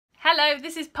Hello,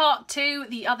 this is part 2.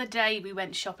 The other day we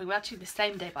went shopping. Well, actually the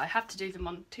same day, but I have to do them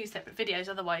on 2 separate videos,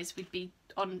 otherwise we'd be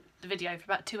on the video for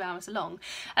about 2 hours long.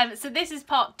 So this is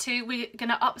part 2. We're going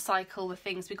to upcycle the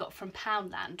things we got from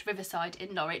Poundland, Riverside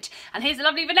in Norwich. And here's the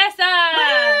lovely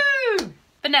Vanessa! Woo!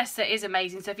 Vanessa is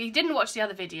amazing. So if you didn't watch the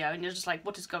other video and you're just like,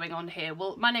 what is going on here?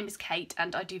 Well, my name is Kate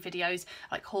and I do videos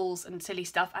like hauls and silly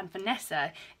stuff. And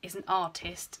Vanessa is an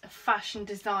artist, a fashion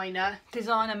designer.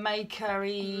 Designer,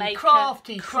 maker-y,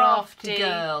 crafty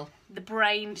girl. The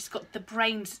brain, she's got the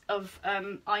brains of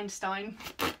Einstein.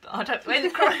 I don't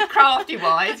know, crafty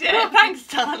wise, yeah, thanks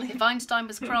darling. If Einstein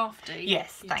was crafty,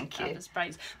 yes, thank you. His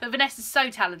brains. But Vanessa's so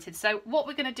talented. So what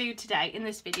we're going to do today in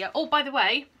this video, oh by the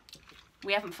way,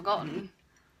 we haven't forgotten,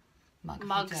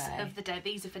 mugs of the day.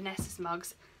 These are Vanessa's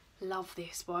mugs. Love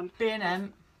this one.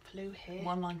 B&M. Flew here.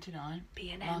 $1.99.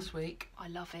 B&M. Last week. I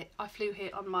love it. I flew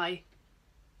here on my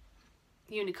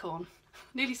unicorn.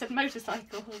 Nearly said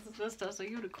motorcycle. That's a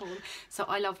unicorn. So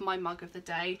I love my mug of the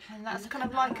day. And that's kind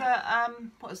of like a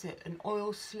what is it? An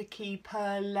oil slicky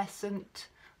pearlescent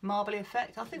marbly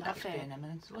effect. I think that's B&M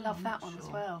as well. I love that one as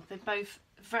well. They're both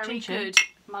very good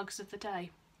mugs of the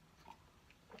day.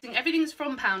 Everything's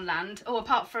from Poundland, or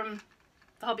apart from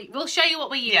the hobby. We'll show you what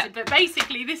we're using, but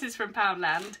basically this is from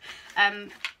Poundland.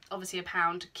 Obviously a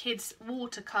pound. Kids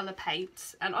watercolour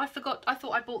paints, and I thought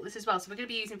I bought this as well, so we're going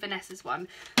to be using Vanessa's one.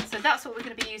 So that's what we're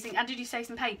going to be using. And did you say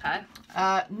some paper?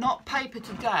 Not paper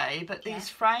today, but these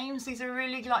frames. These are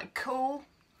really like cool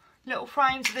little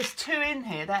frames. There's 2 in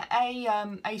here. They're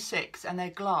A6 and they're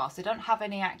glass. They don't have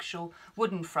any actual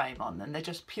wooden frame on them. They're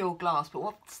just pure glass. But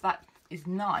what's that is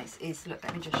nice is, look,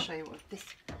 let me just show you what this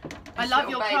I love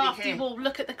your crafty wall.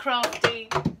 Look at the crafty.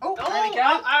 Oh, there we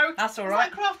go. That's all right.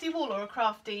 Is that a crafty wall or a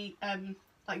crafty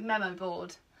like memo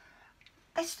board?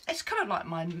 It's kind of like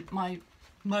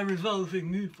my revolving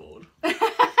mood board.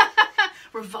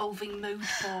 Revolving mood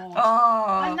board. Oh,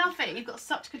 I love it. You've got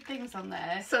such good things on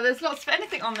there. So there's lots of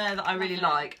anything on there that I really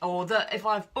like, or that if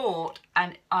I've bought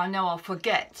and I know I'll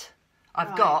forget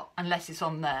I've got unless it's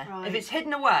on there. If it's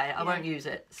hidden away, I won't use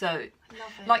it. So,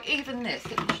 like even this,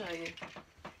 let me show you.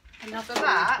 Another so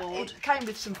that board. It came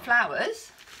with some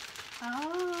flowers.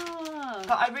 Oh.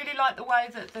 But I really like the way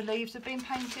that the leaves have been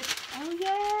painted. Oh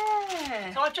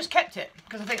yeah. So I've just kept it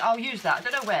because I think I'll use that. I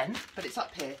don't know when, but it's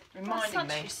up here, reminding me.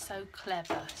 That's so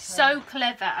clever. So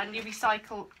clever, and you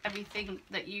recycle everything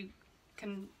that you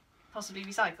can possibly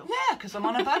recycle. Yeah, because I'm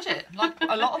on a budget, like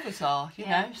a lot of us are, you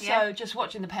know. So just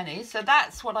watching the pennies. So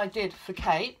that's what I did for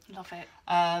Kate. Love it.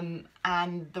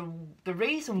 And the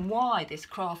reason why this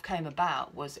craft came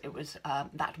about was it was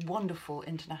that wonderful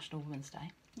International Women's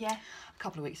Day. Yeah. A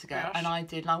couple of weeks ago, and I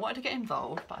wanted to get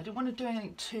involved, but I didn't want to do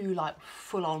anything too like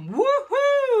full on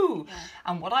woohoo. Yeah.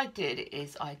 And what I did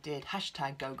is I did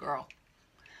 #GoGirl.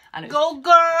 And go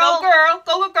girl, go girl,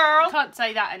 go girl. You can't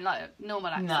say that in like a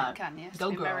normal accent, can you?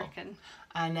 Go girl. American.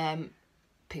 And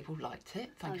people liked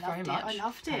it. Thank you very much. I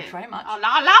loved it. Thank you very much.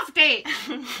 I loved it.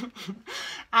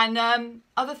 And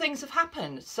other things have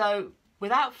happened. So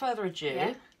without further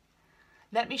ado,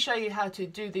 let me show you how to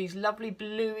do these lovely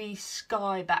bluey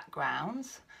sky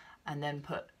backgrounds, and then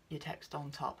put your text on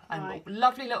top. And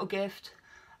lovely little gift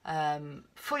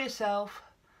for yourself,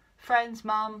 friends,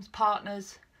 mums,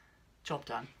 partners. Job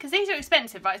done. Because these are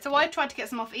expensive, right? So I tried to get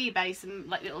some off eBay, some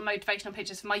like little motivational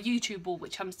pictures for my YouTube wall,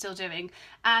 which I'm still doing,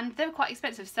 and they were quite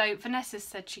expensive. So Vanessa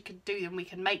said she could do them, we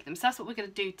can make them. So that's what we're going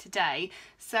to do today.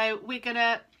 So we're going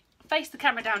to face the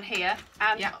camera down here,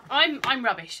 and I'm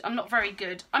rubbish. I'm not very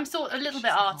good. I'm sort of a little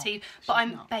bit arty, but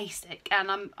I'm basic, and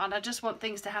I just want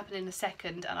things to happen in a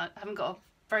second, and I haven't got a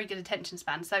very good attention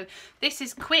span. So this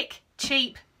is quick,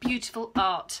 cheap, beautiful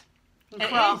art and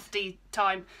crafty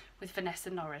time with Vanessa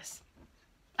Norris.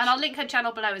 And I'll link her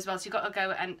channel below as well, so you've got to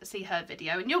go and see her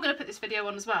video. And you're going to put this video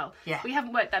on as well. Yeah. We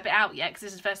haven't worked that bit out yet, because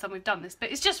this is the first time we've done this.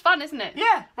 But it's just fun, isn't it?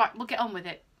 Yeah. Right, we'll get on with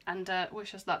it. And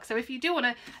wish us luck. So if you do want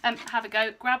to have a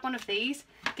go, grab one of these,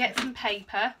 get some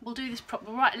paper. We'll do this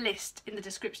properly. We'll write a list in the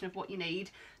description of what you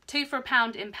need. 2 for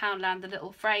 £1 in Poundland, the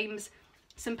little frames.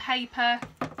 Some paper.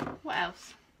 What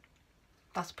else?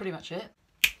 That's pretty much it.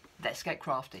 Let's get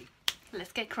crafty.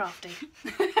 Let's get crafty.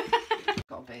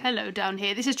 Hello down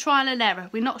here. This is trial and error.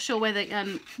 We're not sure where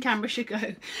the camera should go.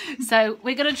 So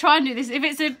we're going to try and do this. If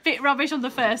it's a bit rubbish on the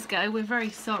first go, we're very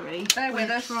sorry. Bear with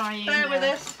us. Bear with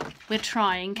us. We're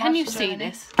trying. Can you see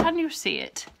this? Can you see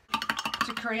it?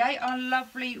 To create our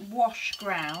lovely wash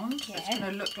ground, that's going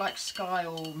to look like sky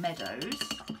or meadows,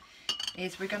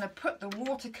 is we're going to put the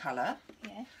watercolour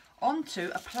onto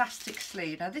a plastic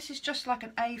sleeve. Now this is just like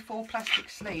an A4 plastic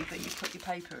sleeve that you put your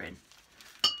paper in.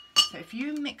 So if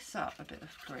you mix up a bit of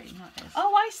green like this.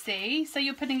 Oh, I see. So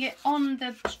you're putting it on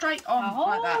the... Straight on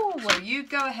like that. So you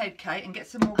go ahead, Kate, and get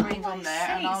some more greens on there.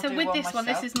 And I'll do with this one,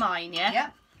 this is mine, yeah? Yeah.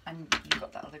 And you've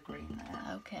got that other green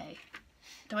there. Okay.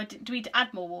 Do we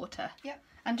add more water? Yep.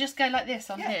 And just go like this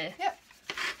on here? Yep.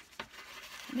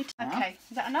 Okay,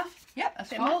 is that enough? Yep, that's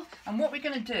fine. More? And what we're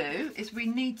going to do is we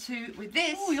need to, with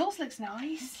this... Oh, yours looks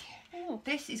nice. Ooh.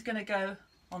 This is going to go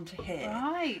onto here.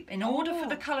 Right. In order for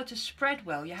the colour to spread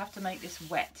well, you have to make this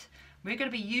wet. We're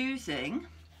going to be using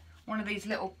one of these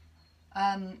little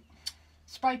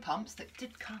spray pumps that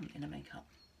did come in a makeup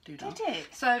doodle. Did it?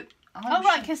 So... Oh,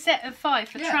 right, a set of 5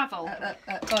 for travel.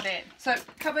 Got it. So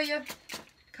cover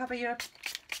your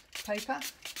paper.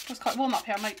 It's quite warm up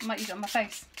here. I might use it on my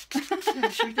face. Yeah,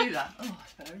 should we do that? Oh,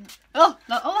 it's better, isn't it? Oh,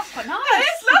 that's quite nice.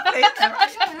 It's lovely, isn't it?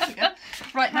 Right, yeah, there we go.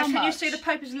 Right, now can you see the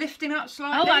paper's lifting up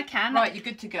slightly? Oh, I can. Right, you're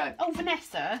good to go. Oh,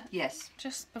 Vanessa. Yes.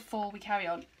 Just before we carry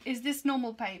on, is this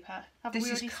normal paper?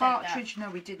 This is cartridge. No,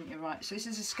 we didn't. You're right. So this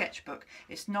is a sketchbook.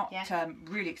 It's not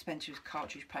really expensive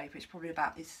cartridge paper. It's probably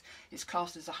about it's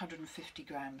classed as 150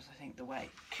 grams, I think, the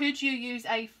weight. Could you use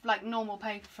a normal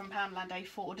paper from Poundland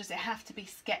A4, or does it have to be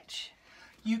sketch?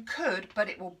 You could, but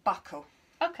it will buckle.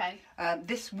 Okay.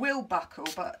 This will buckle,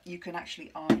 but you can actually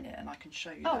iron it, and I can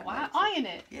show you. Oh wow, iron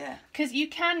it. Yeah. Because you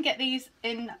can get these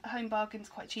in Home Bargains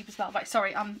quite cheap as well. Right,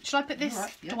 sorry. Should I put this?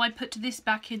 Right, yeah. Do I put this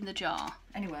back in the jar?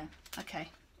 Anyway. Okay.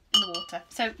 In the water.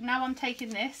 So now I'm taking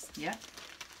this. Yeah.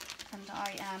 And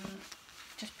I am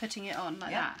just putting it on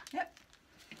like that. Yep.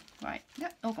 Right.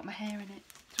 Yep. Oh, I've got my hair in it.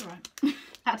 It's all right.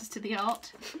 Adds to the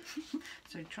art.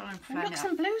 So try and fan look,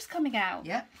 some blue's coming out.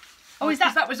 Yeah. Oh, is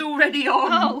that? That was already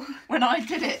on when I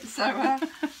did it, so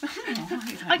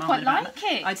I quite like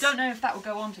it. I don't know if that will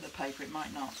go onto the paper. It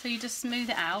might not. So you just smooth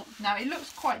it out. Now it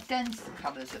looks quite dense, the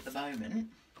colours at the moment.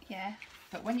 Yeah.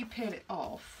 But when you peel it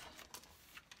off,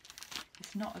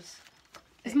 it's not as.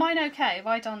 Is mine okay? Have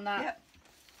I done that? Yep.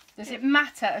 Does it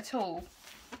matter at all?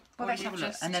 Well, let's have a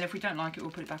look, and then if we don't like it,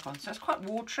 we'll put it back on. So it's quite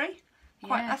watery.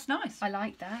 That's nice. I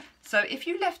like that. So if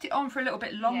you left it on for a little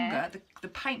bit longer, the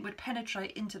paint would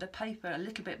penetrate into the paper a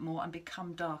little bit more and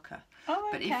become darker. Oh,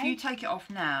 okay. But if you take it off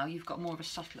now, you've got more of a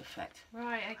subtle effect.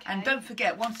 Right, okay. And don't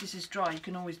forget, once this is dry, you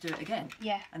can always do it again.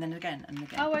 Yeah. And then again and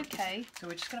again. Oh, okay. So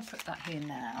we're just going to put that here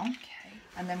now. Okay.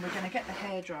 And then we're going to get the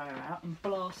hairdryer out and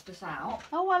blast us out.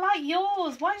 Oh, I like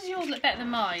yours. Why does yours look better than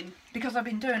mine? Because I've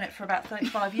been doing it for about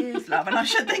 35 years, love, and I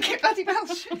should think it bloody well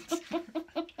should.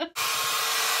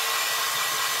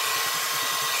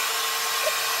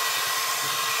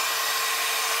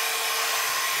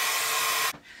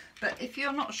 But if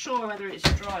you're not sure whether it's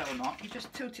dry or not, you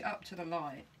just tilt it up to the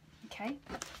light. Okay.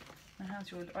 And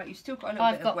how's your... Right, you've still got a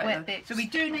little bit of wet bits. So we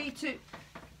do need to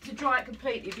dry it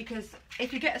completely, because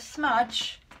if you get a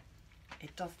smudge,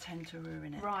 it does tend to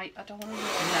ruin it. Right, I don't want to ruin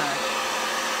it.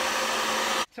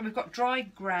 No. So we've got dry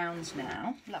grounds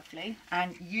now. Lovely.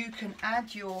 And you can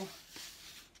add your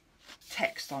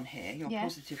text on here, your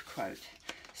positive quote.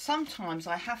 Sometimes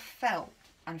I have felt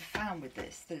and found with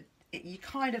this that you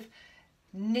kind of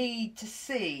need to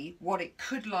see what it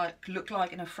could look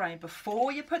like in a frame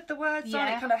before you put the words on.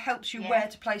 It kind of helps you where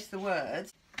to place the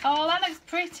words. Oh, that looks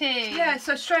pretty. Yeah,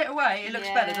 so straight away it looks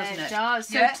better, doesn't it? It does.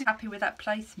 So happy with that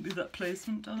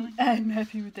placement, darling? I'm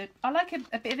happy with it. I like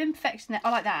a bit of imperfection there. I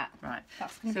like that. Right.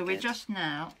 That's gonna so be we're good. just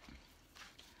now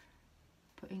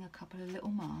putting a couple of little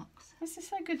marks. This is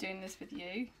so good doing this with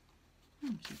you.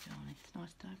 Thank you, darling. It's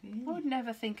nice to have you. I would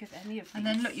never think of any of these. And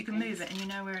then look, you can move it and you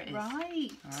know where it is.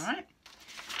 Right. All right.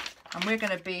 And we're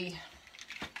going to be,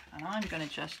 and I'm going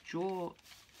to just draw.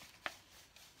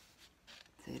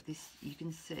 So this, you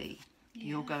can see,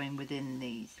 you're going within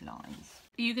these lines.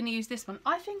 Are you going to use this one?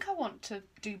 I think I want to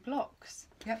do blocks.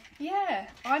 Yep. Yeah,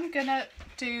 I'm going to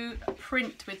do a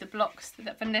print with the blocks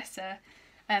that Vanessa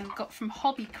got from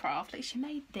Hobbycraft. Like, she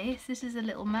made this. This is a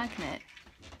little magnet.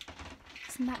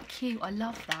 Isn't that cute? I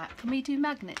love that. Can we do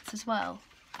magnets as well?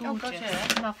 Gorgeous. Oh, God,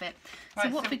 yeah. Love it. Right, so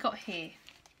what have we got here?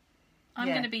 I'm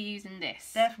going to be using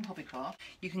this. They're from Hobbycraft.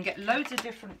 You can get loads of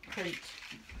different print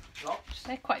blocks.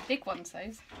 They're quite big ones,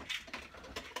 those.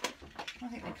 I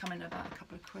think they come in about a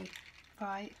couple of quid.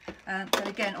 Right. But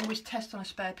again, always test on a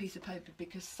spare piece of paper,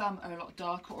 because some are a lot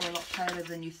darker or a lot paler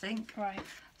than you think. Right.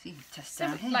 So you can test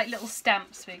down here. Like little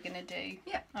stamps we're going to do.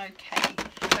 Yeah. Okay.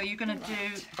 So you're going to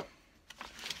do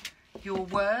your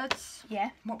words.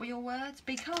 Yeah. What were your words?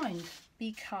 Be kind.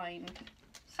 Be kind.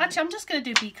 Actually, I'm just going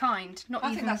to do be kind, not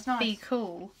even that's nice. Be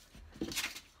cool.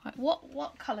 Right,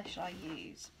 what colour should I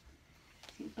use?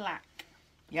 Black.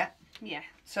 Yeah. Yeah.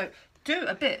 So do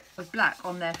a bit of black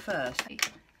on there first.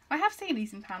 I have seen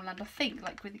these in Poundland, I think,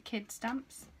 like with the kids'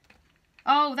 stamps.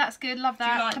 Oh, that's good. Love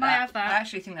that. Do you like Can that? I have that? I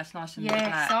actually think that's nice and Yes,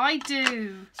 black. I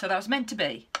do. So that was meant to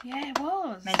be. Yeah, it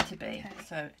was. Meant to be. Okay.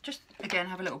 So just, again,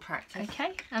 have a little practice.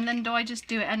 Okay, and then do I just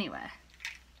do it anywhere?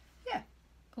 Yeah.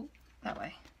 Oh, that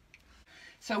way.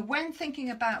 So when thinking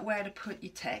about where to put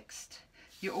your text,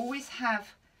 you always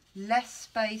have less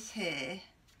space here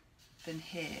than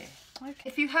here. Okay.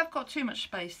 If you have got too much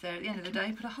space there at the end of the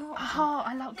day, put a heart. A heart.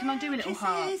 I love. Can I do a little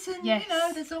heart? And, Yes. you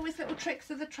know, there's always little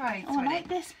tricks of the trade. Oh, I like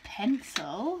this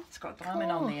pencil. It's got a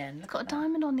diamond on the end. It's got a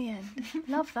diamond on the end.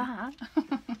 Love that.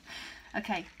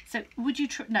 Okay, so would you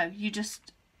no, you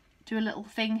just do a little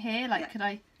thing here, like could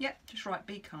I? Yeah, just write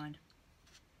be kind.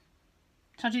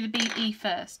 Should I do the B-E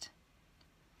first?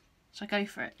 Should I go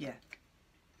for it? Yeah.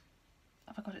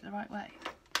 Have I got it the right way?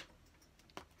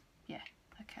 Yeah,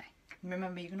 okay.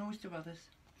 Remember, you can always do others.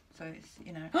 So it's,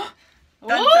 you know. Ooh!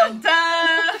 Dun, dun,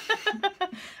 dun.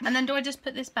 And then do I just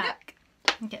put this back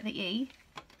and get the E?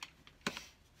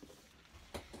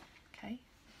 Okay.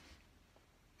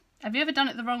 Have you ever done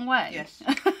it the wrong way? Yes.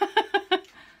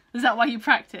 Is that why you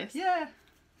practice? Yeah.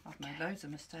 I've made loads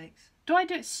of mistakes. Do I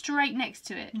do it straight next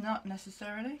to it? Not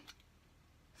necessarily.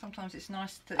 Sometimes it's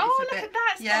nice to. Oh, it's a look bit, at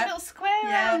that! It's got a little square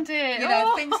around it. You know,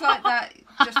 Oh. things like that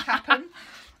just happen.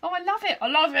 Oh, I love it! I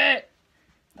love it!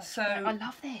 So I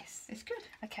love this. it's good.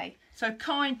 Okay. So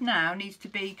kind now needs to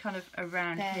be kind of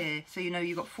around There. here. So you know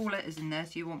you've got 4 letters in there.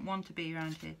 So you want one to be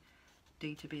around here,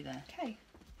 D to be there. Okay.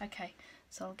 Okay.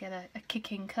 So I'll get a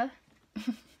kick-inker.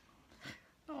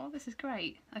 Oh, this is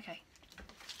great. Okay.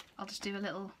 I'll just do a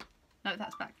little. No,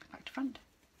 that's back to front.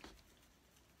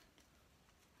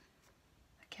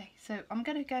 Okay, so I'm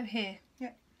going to go here.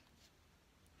 Yeah.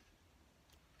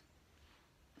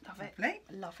 Love it. Lovely.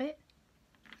 Love it.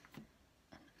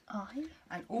 I.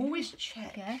 And always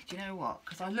check. Yeah. Do you know what?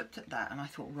 Because I looked at that and I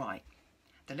thought, right,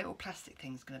 the little plastic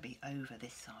thing's going to be over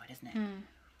this side, isn't it?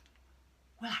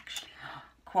 Well, actually, not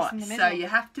quite. in the So middle. you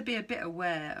have to be a bit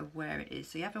aware of where it is.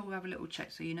 So you have to have a little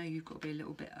check, so you know you've got to be a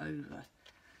little bit over.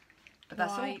 But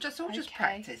that's all. Right, Just okay.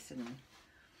 practice, and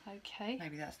Okay.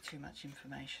 maybe that's too much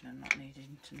information and not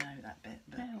needing to know that bit.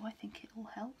 But No, I think it all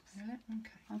helps. really?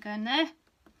 Okay. I'm going there.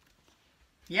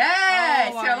 Yeah.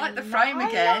 Oh, See, I like the frame I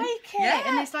again. like it. Yeah.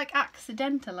 And it's like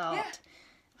accidental art. Yeah.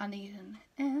 I need an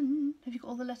N. Have you got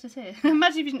all the letters here?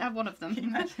 Imagine if you didn't have one of them. Can you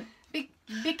imagine? Big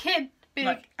kid. Big,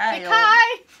 Like big A or-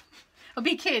 hi. Oh,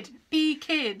 big kid. Big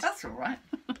kid. That's all right.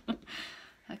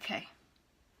 Okay.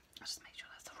 I'll just make sure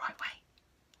that's the right way.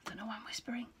 I don't know why I'm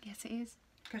whispering. Yes, it is.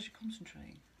 Because you're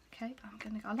concentrating. Okay,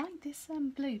 I like this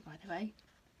blue, by the way.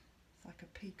 It's like a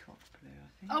peacock blue,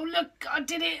 I think. Oh, look, I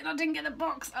did it and I didn't get the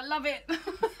box. I love it.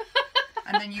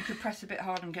 And then you could press a bit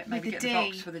hard and maybe the get D. the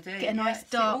box for the D. Get a nice See,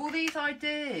 dark- all these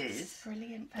ideas,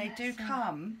 Brilliant. they do Vanessa.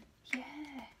 come. Yeah.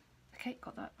 Okay,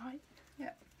 got that right.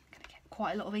 Yeah. Gonna get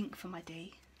quite a lot of ink for my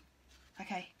D.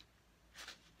 Okay.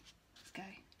 Let's go.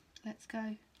 Let's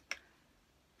go.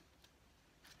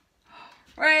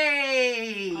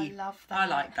 Hooray! I love that. I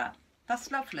like that.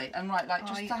 That's lovely. And right, like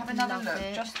just I to have another love look,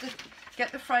 it. just to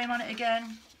get the frame on it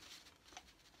again.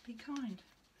 Be kind.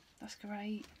 That's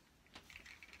great.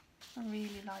 I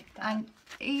really like that. And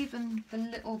even the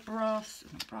little brass,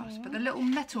 not brass, but the little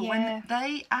metal, Yeah. when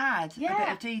they add a bit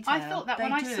of detail. I thought that they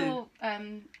when I do. saw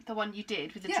the one you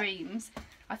did with the Yeah. dreams,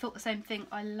 I thought the same thing.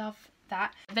 I love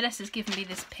that. Vanessa's given me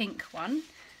this pink one,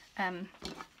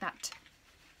 that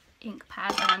ink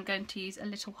pad, and I'm going to use a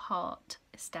little heart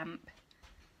stamp.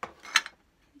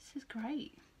 This is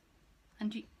great.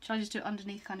 And shall I just do it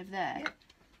underneath kind of there? Yeah.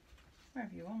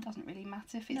 Wherever you want. Doesn't really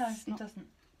matter if it's No, it not doesn't.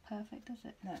 perfect, does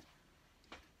it? No.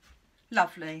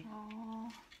 Lovely.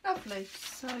 Oh, Lovely.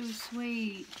 so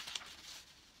sweet.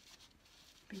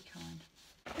 Be kind.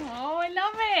 Oh, I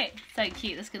love it. So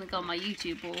cute. That's going to go on my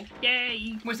YouTube wall.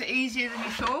 Yay. Was it easier than you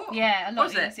thought? Yeah, a lot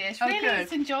Was it? easier. It's Oh, really good.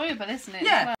 it's enjoyable, isn't it?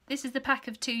 Yeah. as well? This is the pack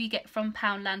of 2 you get from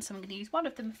Poundland, so I'm going to use one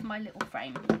of them for my little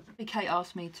frame. Kate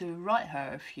asked me to write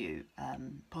her a few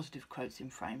positive quotes in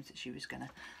frames that she was going to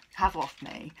have off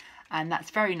me, and that's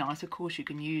very nice. Of course you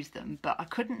can use them, but I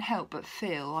couldn't help but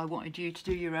feel I wanted you to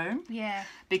do your own, Yeah.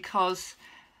 because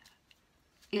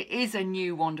it is a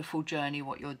new wonderful journey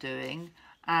what you're doing,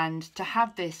 and to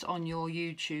have this on your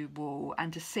YouTube wall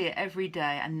and to see it every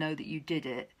day and know that you did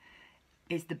it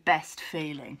is the best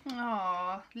feeling. Oh,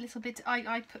 a little bit.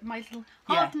 I put my little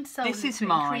heart and soul this into is it and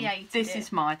mine. created This it.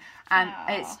 is mine, and Aw.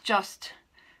 it's just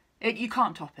you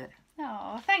can't top it.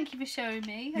 Oh, thank you for showing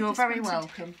me. I You're just very wanted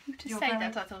welcome. you to You're say very-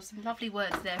 that. I thought some lovely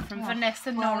words there from Oh,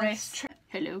 Vanessa well, Norris.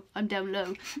 Hello, I'm down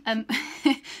low.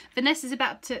 Vanessa's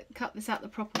about to cut this out the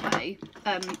proper way,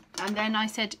 and then I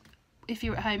said, if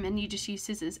you're at home and you just use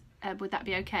scissors, would that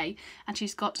be okay? And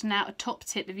she's got now a top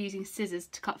tip of using scissors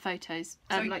to cut photos,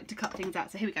 like to cut things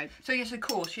out. So here we go. So yes, of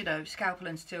course, you know, scalpel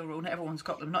and steel rule, not everyone's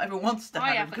got them. Not everyone wants to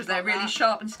have them because they're really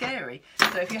sharp and scary.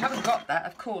 So if you haven't got that,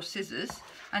 of course, scissors.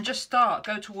 And just go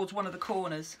towards one of the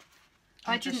corners.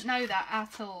 I didn't know that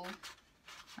at all.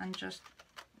 And just...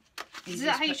 Is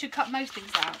that how you should cut most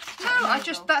things out?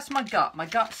 No, that's my gut. My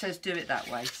gut says do it that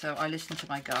way. So I listen to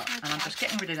my gut. Okay. And I'm just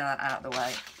getting rid of that out of the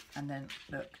way. And then,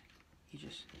 look, you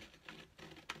just...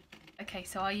 Okay,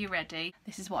 so are you ready?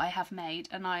 This is what I have made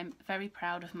and I'm very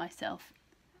proud of myself.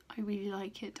 I really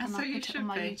like it. And I put it on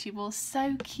my YouTube wall.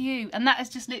 So cute. And that is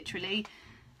just literally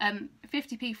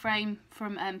 50p frame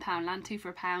from Poundland, 2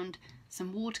 for £1,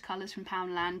 some watercolours from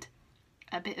Poundland,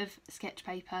 a bit of sketch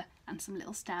paper and some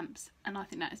little stamps, and I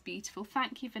think that is beautiful.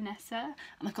 Thank you, Vanessa.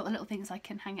 And I've got the little things I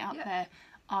can hang it up there.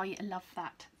 I love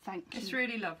that. Thank you. It's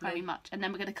really lovely. Very much. And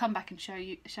then we're going to come back and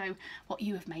show what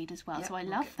you have made as well. So I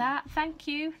love that. Thank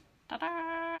you.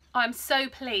 Ta-da! I'm so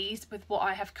pleased with what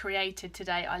I have created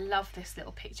today. I love this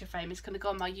little picture frame. It's going to go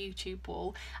on my YouTube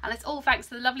wall, and it's all thanks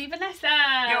to the lovely Vanessa.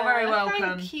 You're very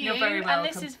welcome. Thank you. You're very welcome.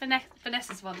 And this is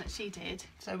Vanessa's one that she did.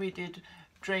 So we did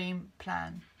dream,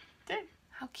 plan, do.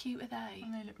 How cute are they?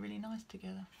 And they look really nice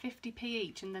together. 50p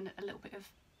each, and then a little bit of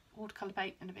watercolour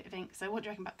paint and a bit of ink. So what do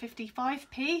you reckon, about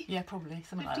 55p? Yeah, probably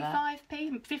something like that.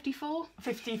 55p, 54?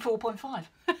 54.5.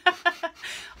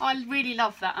 I really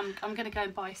love that. I'm going to go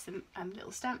and buy some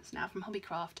little stamps now from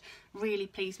Hobbycraft. Really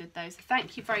pleased with those.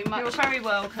 Thank you very much. You're very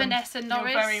welcome. Vanessa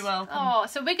Norris. You're very welcome. Oh,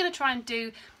 so we're going to try and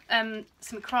do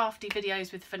some crafty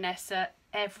videos with Vanessa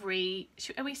are we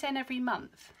saying every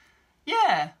month?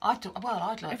 Yeah, I'd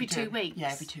like every 2 weeks.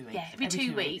 Yeah, every 2 weeks. Yeah, every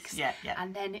 2 weeks. Yeah.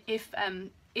 And then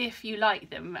if you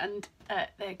like them and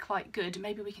they're quite good,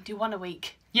 maybe we can do one a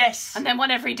week. Yes. And then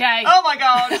one every day. Oh my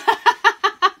god.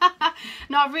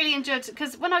 No, I really enjoyed it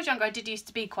because when I was younger, I did used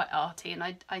to be quite arty, and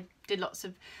I did lots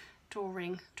of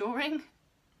drawing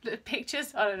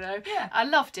pictures. I don't know. Yeah. I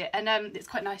loved it, and it's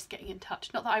quite nice getting in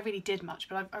touch. Not that I really did much,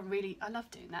 but I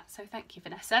love doing that. So thank you,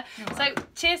 Vanessa. So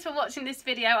cheers for watching this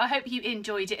video. I hope you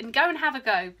enjoyed it, and go and have a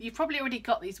go. You've probably already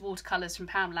got these watercolours from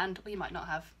Poundland, or you might not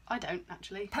have. I don't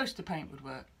actually. Poster paint would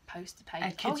work. Poster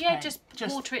paint. Kids paint.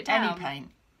 Just water it down. Any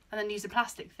paint. And then use a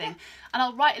plastic thing. And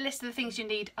I'll write a list of the things you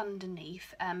need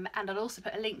underneath. And I'll also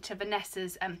put a link to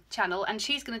Vanessa's channel. And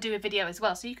she's going to do a video as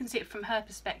well, so you can see it from her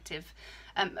perspective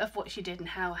of what she did and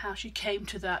how she came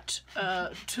to that,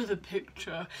 to the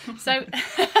picture. So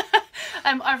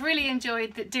I've really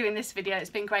enjoyed doing this video. It's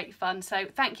been great fun. So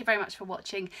thank you very much for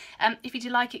watching. If you do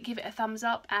like it, give it a thumbs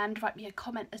up and write me a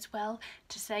comment as well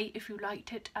to say if you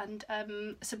liked it, and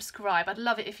subscribe. I'd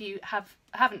love it if you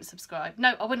haven't subscribed.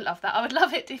 No, I wouldn't love that. I would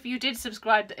love it if you did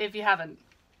subscribe if you haven't.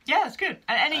 Yeah, that's good.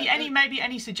 And maybe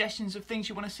any suggestions of things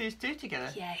you want to see us do together?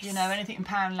 Yes. You know, anything in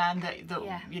Poundland that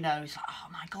you know, it's like, oh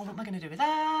my god, what am I going to do with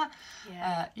that?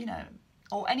 Yeah. You know,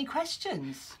 or any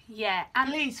questions? Yeah. And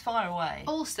please fire away.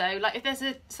 Also, like if there's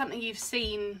something you've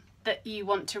seen that you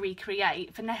want to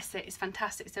recreate, Vanessa is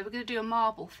fantastic. So we're going to do a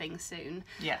marble thing soon.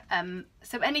 Yeah.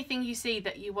 So anything you see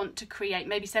that you want to create,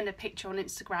 maybe send a picture on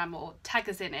Instagram or tag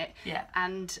us in it. Yeah.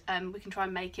 And we can try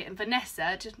and make it. And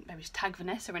Vanessa, maybe just tag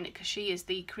Vanessa in it because she is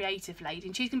the creative lady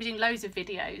and she's going to be doing loads of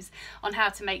videos on how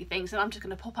to make things. And I'm just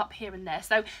going to pop up here and there.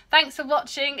 So thanks for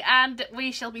watching, and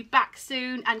we shall be back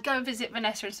soon. And go and visit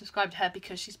Vanessa and subscribe to her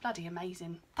because she's bloody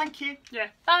amazing. Thank you. Yeah.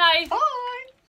 Bye. Bye.